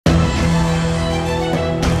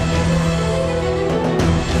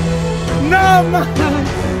man!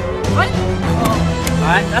 Right?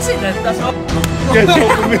 Alright, that's it then. That's all. Get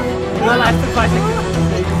off of me. No life for 5 seconds.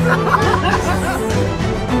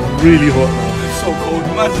 Really hot. It's so cold.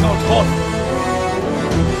 Imagine how hot.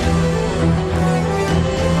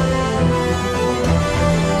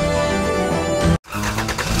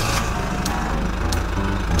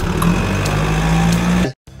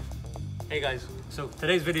 Hey guys, so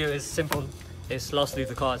today's video is simple. It's last leave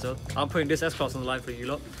the car, so I'm putting this S-Class on the line for you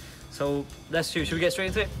lot. So should we get straight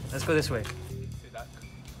into it? Let's go this way.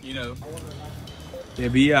 You know. Here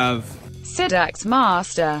we have Sidak's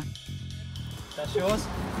Master. That's yours.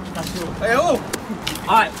 That's yours. Hey, oh!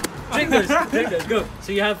 Alright, drink those, go.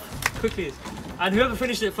 So you have cookies. And whoever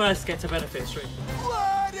finishes it first gets a benefit straight.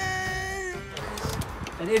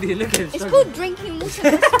 An idiot, look at him. It's called drinking water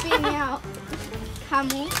and spitting out.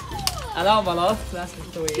 Camel. Allow my laugh, that's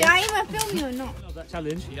the way it is. Can I even film you or not? That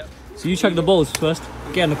challenge. Yep. So you check the balls first.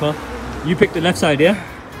 Get in the car. You pick the left side, yeah?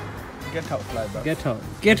 Get out, fly, bro. Get out.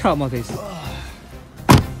 Get out, my face.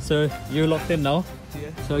 So you're locked in now.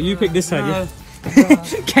 Yeah. So you pick this side, yeah?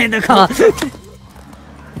 Get in the car.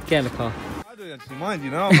 Get in the car. I don't actually mind,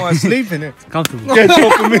 you know. I might sleep in it. Comfortable. Get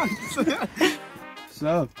off of me.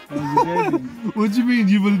 So, how's What do you mean?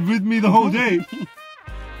 You were with me the whole day?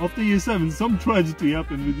 After year 7, some tragedy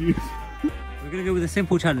happened with you. We're gonna go with a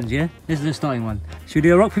simple challenge, yeah? This is the starting one. Should we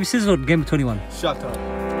do a rock, paper, scissors or game of 21? Shut up.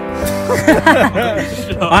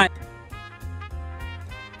 Alright.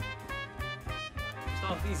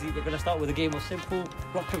 Start off easy, we're gonna start with a game of simple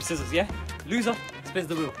rock, paper, scissors, yeah? Loser spins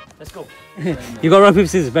the wheel. Let's go. You got rock, paper,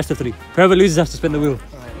 scissors, best of 3. Whoever loses has to spin the wheel.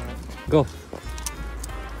 Go.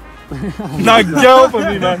 Nah, get off of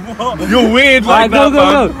me, man. You're weird like go,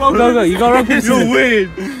 that, man. Go. You got rock, paper, scissors. You're weird.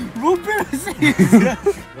 Rock, paper,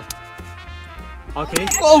 scissors. Okay.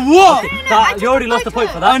 Oh, what? Okay. You already lost the point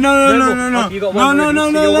for that. No. Okay, you got one already,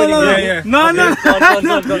 so you're winning now. Yeah.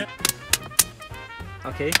 No. Go.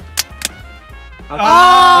 Okay.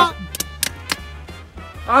 Ah!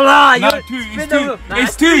 Allah, No,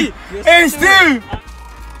 it's two. It's two.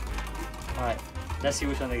 Alright, let's see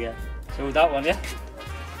which one they get. So that one, yeah?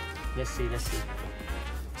 Let's see.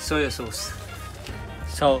 Soya sauce.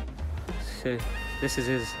 So this is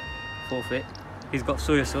his forfeit. He's got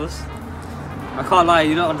soya sauce. I can't lie,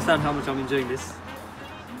 you don't understand how much I'm enjoying this.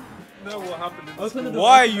 Know what happened in Open the door.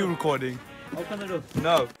 Why are you recording? Open the door.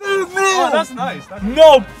 No. Oh, that's nice.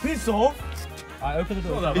 No, piss off. Alright, open the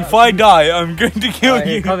door. If I die, I'm going to kill Alright,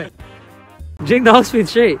 you. come in. Drink the whole spoon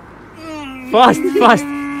straight. Fast.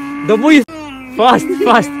 The more you fast.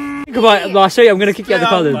 Think about it. I'll show you, I'm gonna kick you out the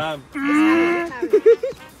car then.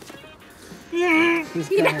 This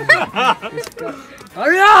guy.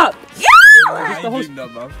 Hurry up!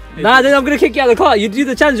 Nah, then I'm gonna kick you out of the car. You do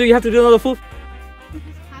the challenge or you have to do another full.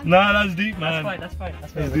 Nah, that's deep, man. That's fine.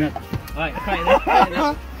 That's deep. Alright, cut it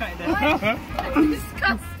there. That's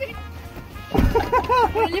disgusting.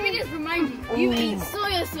 Let me just remind you, you eat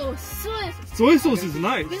soya sauce. Soy sauce is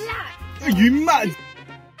nice. Relax. Are you mad?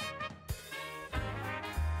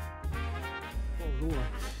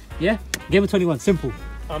 Yeah? Game of 21, simple.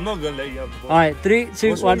 I'm not gonna let you have the ball. Alright, 3, 2,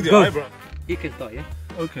 What's wrong 1, with go. your eyebrow? You can start, yeah?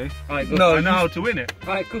 Okay. Alright, go. No, I know how to win it.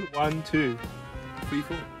 Alright, cool. 1, 2, 3,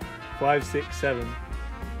 4, 5, 6, 7,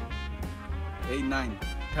 8, 9,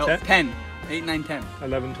 10, 10, 8, 9, 10,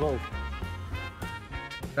 11, 12,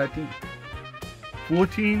 13,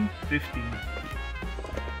 14, 15.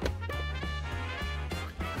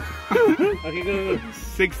 Okay, go.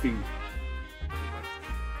 16,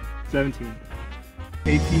 17,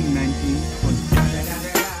 18, 19, 20.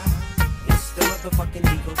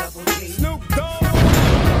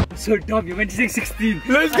 So dumb, you meant to say 16.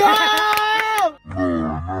 Let's go!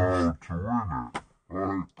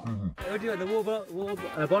 What do you want,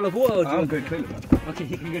 a bottle of water? Or do you I'm want... going to clean it. Okay,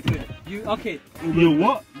 you can go to it. Okay. You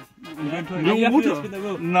what? You have to water? spin the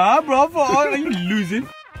wheel. Nah, bro, are you losing?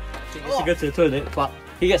 He gets to go to the toilet, but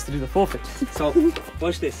he gets to do the forfeit. So,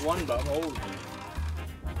 watch this. One, but hold.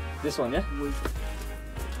 This one, yeah?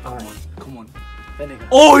 Alright. Come on. Vinegar.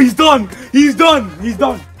 Oh, he's done! He's done!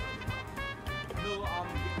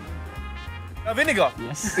 Vinegar?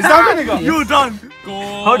 Yes. Is that vinegar? Yes. You're done! Go!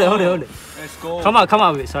 Hold it. Let's go. Come out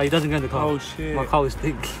of it so he doesn't go in the car. Oh shit. My car will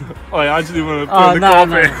stink. Oh, I actually want to put Oh, the no.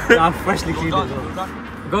 carpet. I'm freshly cleaned as well.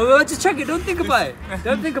 Go, just check it. Don't think about it.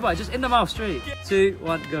 Just in the mouth straight. 2,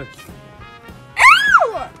 1, go.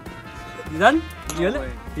 Ow! You done? You want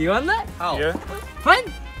it? You want that? How? Yeah.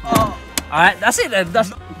 Fine. Oh. Alright, that's it then.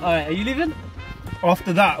 Alright, are you leaving?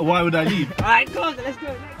 After that, why would I leave? Alright, come on, let's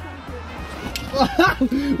go.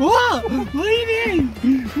 What? What are you doing?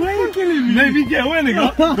 Why are you killing me? Maybe get winning.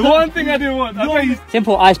 The one thing I didn't want.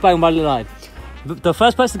 Simple ice bag on my little eye. The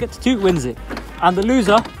first person to get to 2 wins it. And the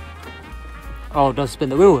loser, does spin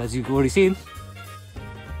the wheel, as you've already seen.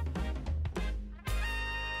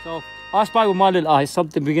 So, I spy with my little eye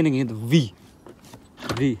something beginning in the V.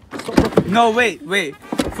 V. No, wait. Wait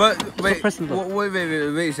a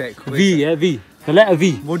sec. V, yeah, V. The letter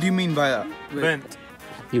V. What do you mean by that? Wait. Vent.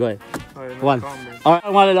 You got it. Oh, yeah, no, 1. calm down.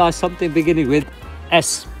 Alright, my little eye something beginning with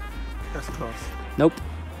S. That's class. Nope.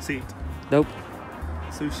 Seat. Nope.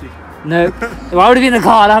 Sushi. Nope. If I would have been in the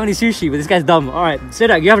car, I'd have any sushi, but this guy's dumb. Alright,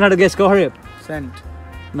 Sidak, you haven't had a guess. Go, hurry up. Sent.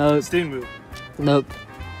 No. Steering wheel. Nope.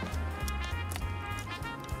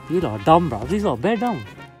 You lot are dumb, bro. These lot are bare dumb.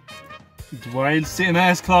 Why you sit in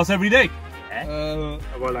S class every day?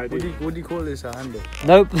 Well, I do. What do you call this? A handle?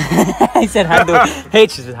 Nope. He said handle.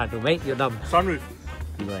 H is handle, mate. You're dumb. Sunroof.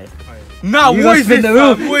 You got it. No, You what got is spin this? the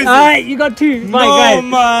wheel. Fam? What is Alright, you got 2. My No, guy.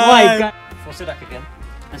 man. My guy. For Sidak again.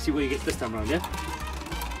 Let's see what he gets this time around, yeah?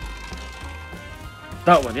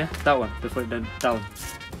 That one, yeah? That one. Before then, that one.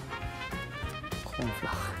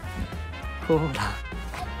 Cornflower. Cornflower.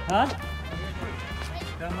 Huh?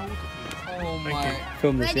 Oh my.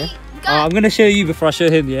 Film this, yeah? Ready? Go. I'm gonna show you before I show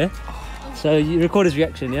him, yeah? So you record his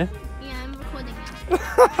reaction, yeah? Yeah, I'm recording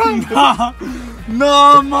now.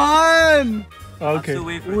 No, man. Okay.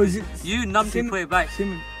 Was it? You numpty put it back.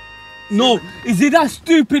 No, is it that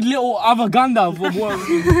stupid little avaganda?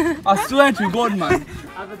 I swear to God, man.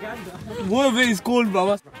 Avaganda. Whatever it's called,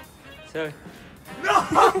 bro. So,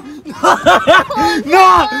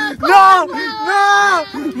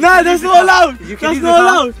 No, that's not allowed. you can That's leave the not car.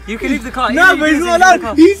 allowed. You can leave the car. No, but it's not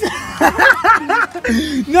allowed.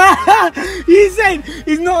 He said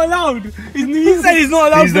he's not allowed. He said he's not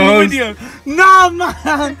allowed He's for the the host. video. No,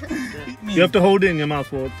 man. You have to hold it in your mouth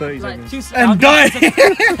for 30 Like, seconds. And die. 10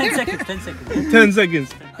 seconds, 10 seconds. 10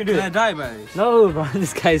 seconds. Can I die, man? No, bro,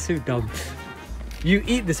 this guy is so dumb. You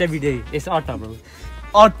eat this every day. It's atta, bro.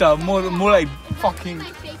 Otta, more like fucking.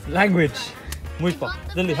 My face. Language. Mushpa.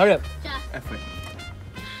 Lily, hurry up. F it.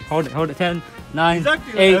 Hold it. 10, 9,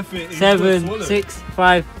 Exactly, 8, F it. You 7, swallow. 6,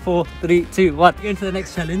 5, 4, 3, 2, 1. Get into the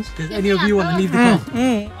next challenge. Does any of you want to leave the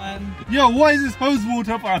car? Yo, what is this hose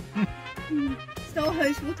water, fam? It's not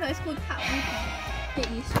hose water, it's called tap water.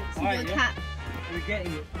 Get used to it. It's Alright, called yeah. tap. We're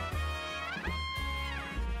getting it.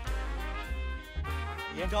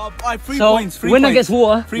 Alright, 3 So, points. 3 winner points. gets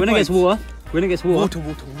water. 3 winner gets points. water. Winner gets water.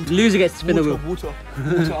 Water. Loser gets to spin the wheel. Water.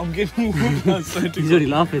 I'm getting water. He's already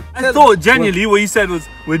laughing. I thought genuinely what you said was,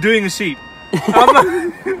 we're doing a sheep.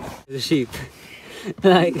 The sheep.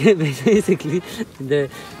 Like basically, the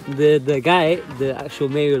guy, the actual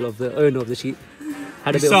male of the owner of the sheep,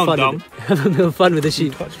 had a You bit of sound fun. dumb. Have a bit of fun with the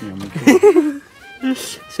sheep. Touch me,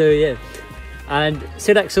 So yeah, and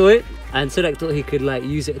Sidak saw it, and Sidak thought he could like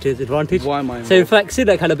use it to his advantage. Why am I So in involved? fact,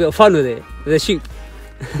 Sidak had a bit of fun with it, with the sheep.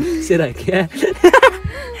 Sidak, yeah.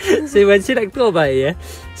 So when Sidak thought about it, yeah,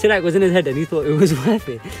 Sidak was in his head and he thought it was worth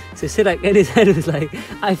it. So Sidak in his head was like,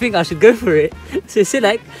 I think I should go for it. So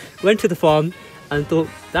Sidak went to the farm and thought,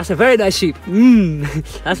 that's a very nice sheep.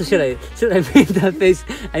 That's a Sidak. Sidak made that face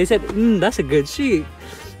and he said, that's a good sheep.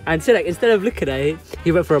 And Sidak, instead of looking at it,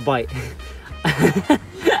 he went for a bite.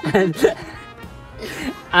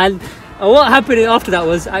 and what happened after that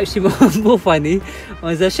was actually more funny.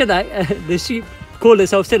 Was that Sidak, the sheep, called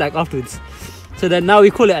itself Sidak afterwards. So then now we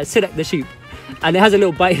call it Sidak the sheep, and it has a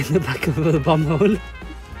little bite in the back of the bum hole.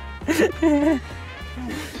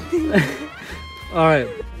 All right,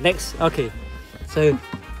 next. Okay, so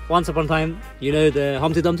once upon a time, you know the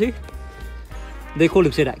Humpty Dumpty? They call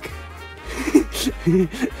him Sidak.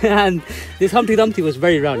 And this Humpty Dumpty was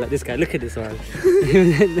very round, like this guy. Look at this one.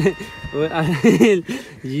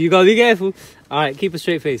 You gotta be careful. Alright, keep a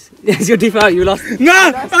straight face. Yes, your teeth out, you lost. No,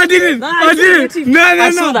 I didn't. I didn't. No, I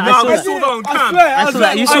saw that, I saw that. on cam. I saw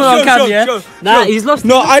that. You saw it on cam, yeah? Nah, he's lost.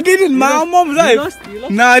 No, I didn't, man. Mom's You life. lost. You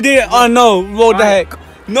lost. No, I didn't. Oh no, what the Alright. heck?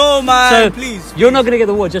 No, man, So, please. You're not gonna get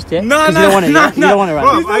the award just yet. No, 'cause no, you don't want it, no, yeah? You no. don't want it right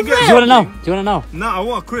Bro, now. I Do get you wanna know? Do you wanna know? Nah, I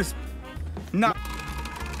want a crisp. No.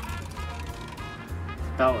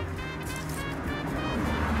 That one.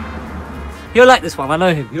 You'll like this one, I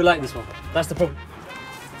know him. You'll like this one. That's the problem.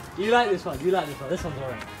 You like this one, you like this one. This one's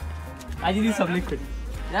alright. And you need some liquid.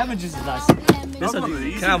 The lemon juice is nice. This One one. of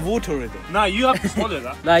these. Can I have water with it? Nah, you have to swallow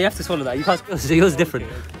that. Nah, you have to swallow that. You can't. So yours is different.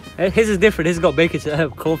 His is different. His got bacon,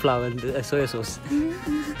 corn flour, and soya sauce.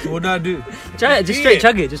 What do I do? Try it. Just Eat straight it.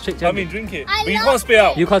 chug it. Just straight chug I mean, it. drink it. I But you love can't spit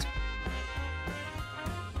out. You can't.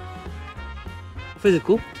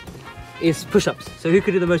 Physical is push-ups. So who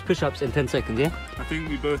could do the most push-ups in 10 seconds? Yeah. I think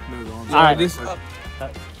we both know the answer. Alright. This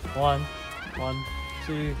 1,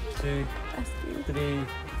 2, 2, 3,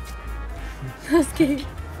 That's good.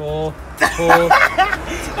 4.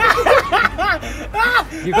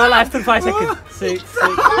 You got less than 5 seconds. 6.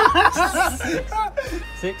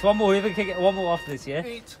 6. One more. You can kick it. One more after this, yeah?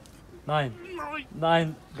 8. 9.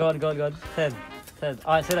 Go on. 10.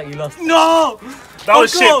 Alright, say that you lost. No! That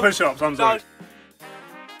was shit push-ups, I'm sorry.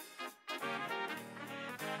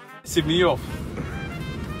 Sit me off.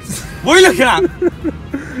 What are you looking at?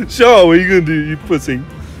 Shut up, what are you gonna do, you pussy?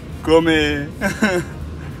 Come here.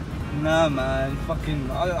 Nah, man. Fucking.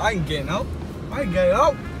 I ain't getting out.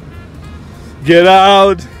 Get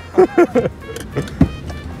out!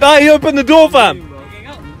 Hey, you open the door, fam!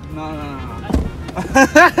 No.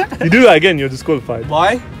 You do that again, you're disqualified.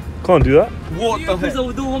 Why? Can't do that. What the heck?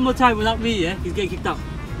 Do one more time without me, yeah? He's getting kicked out.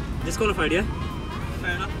 Disqualified, yeah?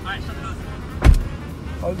 Fair enough. Alright, shut the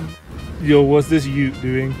door. Yo, what's this ute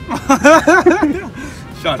doing?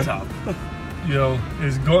 Shut up. Yo,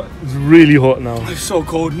 it's really hot now. It's so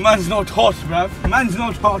cold. Man's not hot, bruv. Man's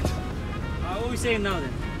not hot. What are we saying now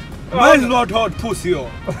then? Man's not hot, pussy.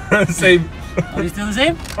 Same. Are you still the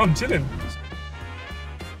same? I'm chilling.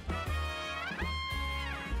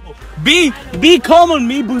 Be calm on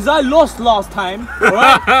me because I lost last time.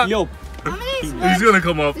 Alright? Yo. He's gonna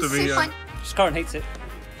come after me, yeah. Scarron hates it.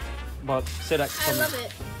 But Sidak's I coming. love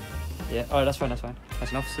it. Yeah, alright, that's fine.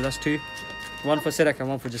 That's enough. So that's 2. 1 for Sidak and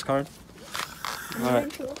 1 for just Scarron.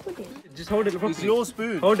 Alright. Just hold it properly. It's your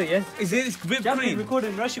spoon. Hold it, yeah? Is it whipped Jabby, cream?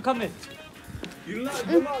 recording. Rush, you come in. You're not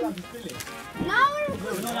allowed to spill it. No,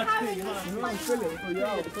 You're not allowed to spill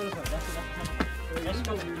it.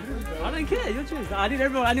 I don't care, your choice. I need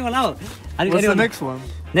anyone out. What's the next one?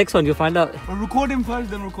 Next one, you'll find out. Well, record him first,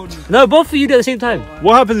 then record me. No, both of you do at the same time.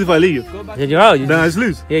 What happens if I leave? Then you're out. Then I just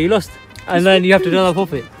lose. Yeah, you lost. And then you have to do another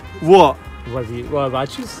forfeit. What? What I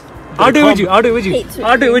choose? I'll do it with you. I'll do it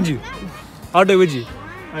with you.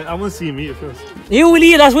 I want to see him eat it first. You will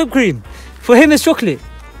eat it, that's whipped cream. For him, it's chocolate.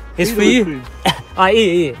 It's for you. Cream. Alright,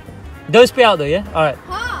 eat it. Don't spit out though, yeah? Alright.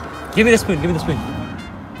 Give me the spoon.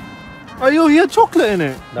 Oh, yo, he had chocolate in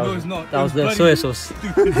it. No, it's not. That was the soy sauce.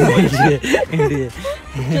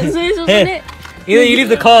 it. Either you leave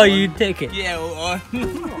the car or you take it. Yeah,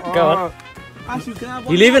 Go on. Actually, can I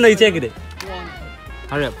have You leaving or you taking it?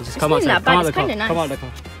 Hurry up, just come not outside. that Come bad, out the it's car. kinda nice. Come out the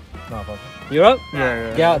car. Nah, fuck. You're up?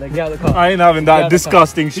 Yeah. Get out of the car. I ain't having that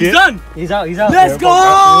disgusting shit. He's done! He's out. Let's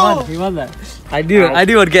go! He won that. I knew it. I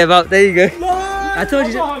knew I'd get him out. There you go. I told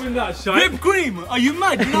you. I'm not having that shit. Whipped cream! Are you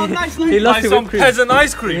mad? You know how nice He lost Like the some whipped cream. peasant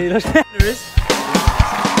ice cream. He lost There is.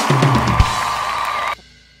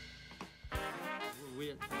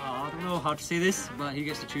 I don't know how to say this, but he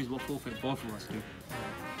gets to choose what forfeit both of us do.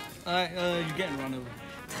 Alright, you're getting run over.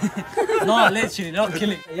 No, literally, not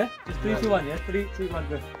kill it. Yeah? Just 3, 2, 1, yeah? 3, 2, 1,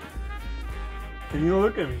 go. Can you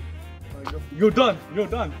look at me? You're done.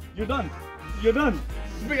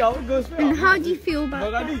 Spit out, go spit And out. how do you feel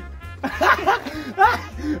about that?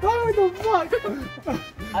 What the fuck?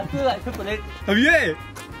 I feel like triple it. Have you ate it?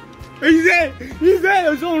 He's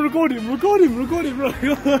there! Someone record him. What?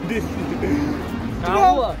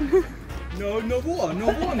 No water,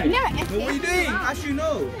 man. Never No, what are you doing? Actually,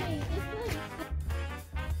 no.